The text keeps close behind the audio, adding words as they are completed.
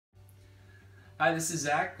Hi, this is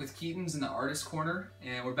Zach with Keaton's in the Artist Corner,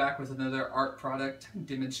 and we're back with another art product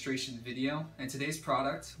demonstration video. And today's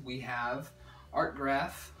product, we have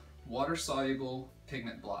ArtGraf water-soluble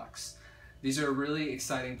pigment blocks. These are a really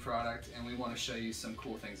exciting product, and we want to show you some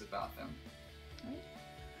cool things about them.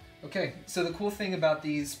 Okay, so the cool thing about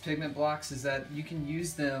these pigment blocks is that you can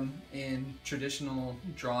use them in traditional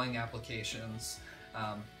drawing applications,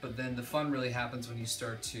 but then the fun really happens when you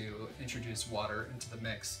start to introduce water into the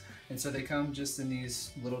mix. And so they come just in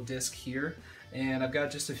these little discs here, and I've got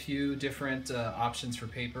just a few different options for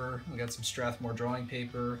paper. We've got some Strathmore drawing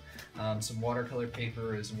paper, some watercolor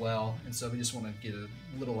paper as well, and so we just want to get a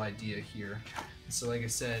little idea here. So like I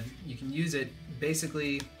said, you can use it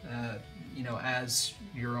basically as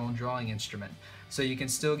your own drawing instrument. So you can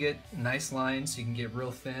still get nice lines, you can get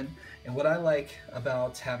real thin. And what I like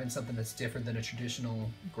about having something that's different than a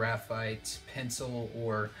traditional graphite pencil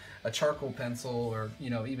or a charcoal pencil, or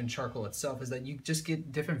even charcoal itself, is that you just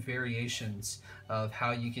get different variations of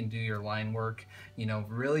how you can do your line work,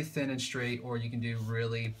 really thin and straight, or you can do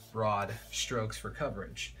really broad strokes for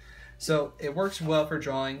coverage. So it works well for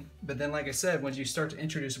drawing, but then like I said, when you start to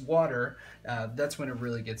introduce water, that's when it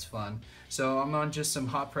really gets fun. So I'm on just some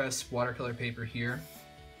hot press watercolor paper here.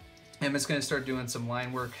 I'm just gonna start doing some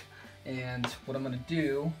line work, and what I'm gonna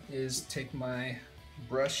do is take my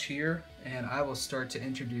brush here and I will start to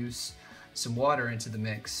introduce some water into the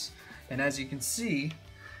mix. And as you can see,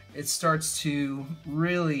 it starts to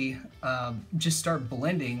really just start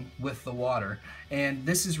blending with the water. And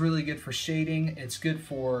this is really good for shading. It's good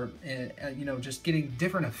for just getting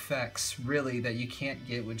different effects really that you can't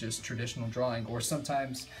get with just traditional drawing, or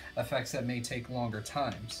sometimes effects that may take longer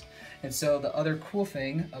times. And so the other cool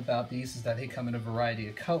thing about these is that they come in a variety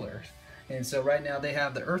of colors. And so right now they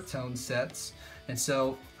have the earth tone sets, and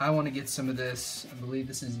so I want to get some of this, I believe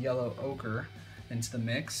this is yellow ochre, into the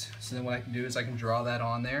mix. So then what I can do is I can draw that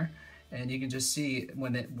on there, and you can just see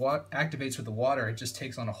when it activates with the water, it just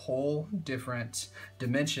takes on a whole different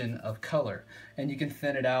dimension of color. And you can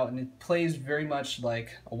thin it out, and it plays very much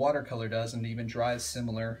like a watercolor does, and even dries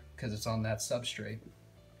similar because it's on that substrate.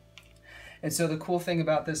 And so the cool thing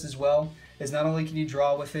about this as well is not only can you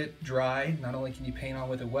draw with it dry, not only can you paint on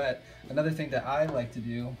with it wet, another thing that I like to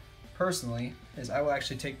do personally is I will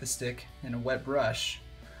actually take the stick and a wet brush,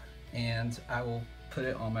 and I will put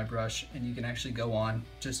it on my brush, and you can actually go on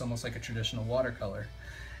just almost like a traditional watercolor.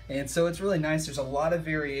 And so it's really nice. There's a lot of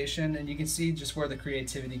variation, and you can see just where the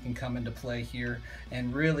creativity can come into play here.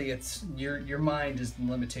 And really, it's your mind is the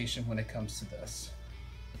limitation when it comes to this.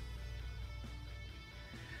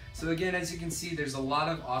 So again, as you can see, there's a lot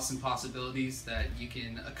of awesome possibilities that you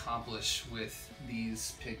can accomplish with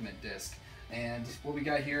these pigment discs. And what we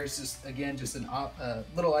got here is just, again, just a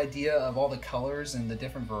little idea of all the colors and the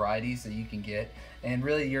different varieties that you can get. And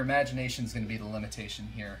really your imagination is going to be the limitation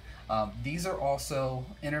here. These are also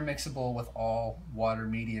intermixable with all water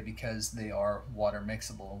media because they are water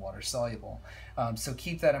mixable and water soluble. So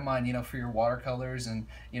keep that in mind, for your watercolors, and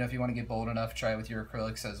if you want to get bold enough, try it with your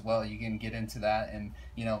acrylics as well. You can get into that and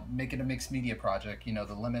make it a mixed media project.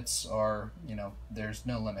 The limits are, there's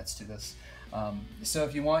no limits to this. So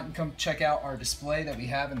if you want, come check out our display that we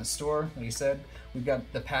have in the store. Like I said, we've got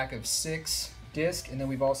the pack of 6 discs, and then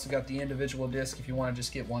we've also got the individual disc if you want to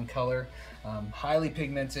just get one color. Highly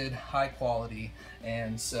pigmented, high quality,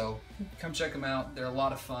 and so come check them out. They're a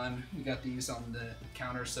lot of fun. We got these on the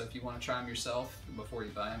counter, so if you want to try them yourself before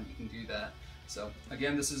you buy them, you can do that. So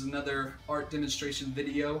again, this is another art demonstration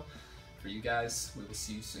video for you guys. We will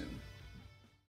see you soon.